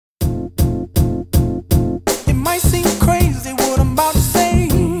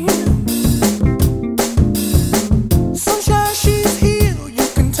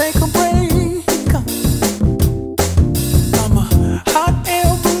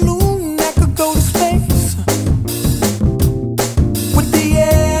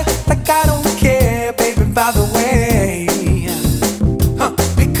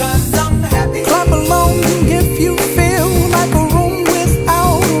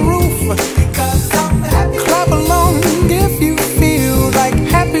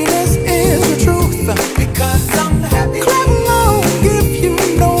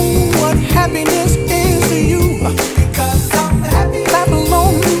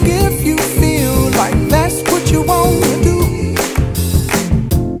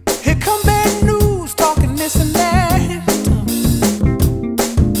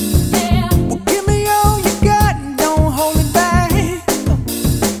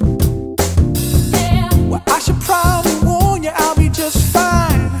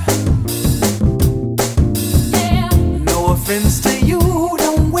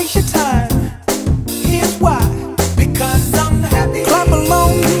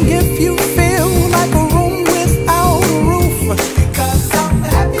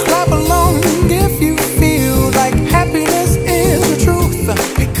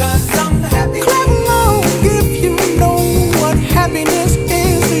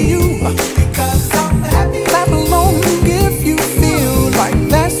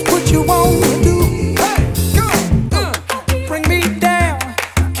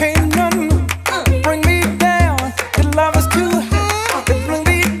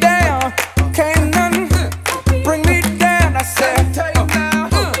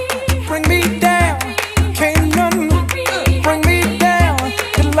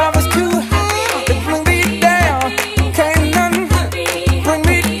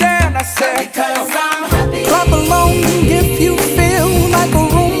said, because I'm happy. Clap along if you feel like a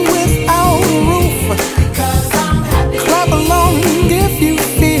room without a roof. Because I'm happy. Clap along if you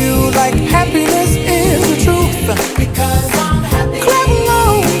feel like happiness is the truth. Because I'm happy. Clap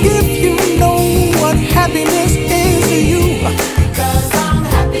along if you know what happiness is to you. Because I'm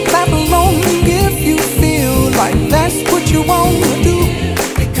happy. Clap along if you feel like that's what you want to do.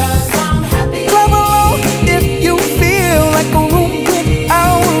 Because I'm happy. Clap along if you feel like a room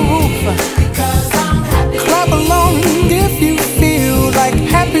without a roof. Because I'm happy. Clap along if you feel like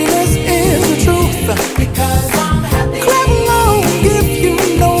happiness is the truth. Because I'm happy. Clap along if you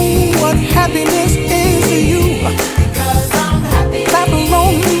know what happiness is to you. Because I'm happy. Clap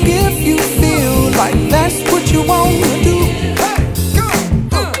along if you feel like that's what you want to do.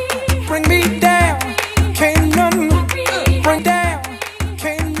 Bring me down, can't none bring down,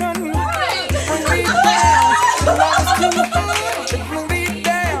 can't none bring me down. Bring me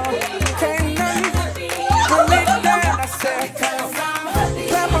down, can't none bring me down. I said, because I'm happy.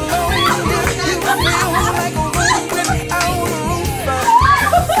 Clap along if you feel like a room without a roof.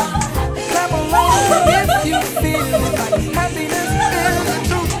 Clap along if you feel like happiness is the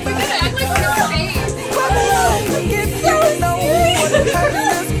truth. Clap along if you know what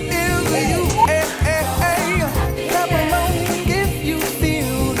happiness is to you. Clap along if you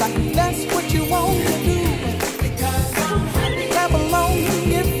feel like that's what you want to do. Because I'm happy. Clap along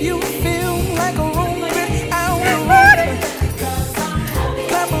if you feel like a room without a roof. Because I'm happy.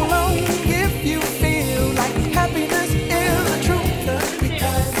 Clap along if you feel like happiness is the truth.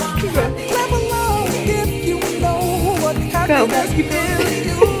 Because I'm happy. Clap along if you know what happiness is.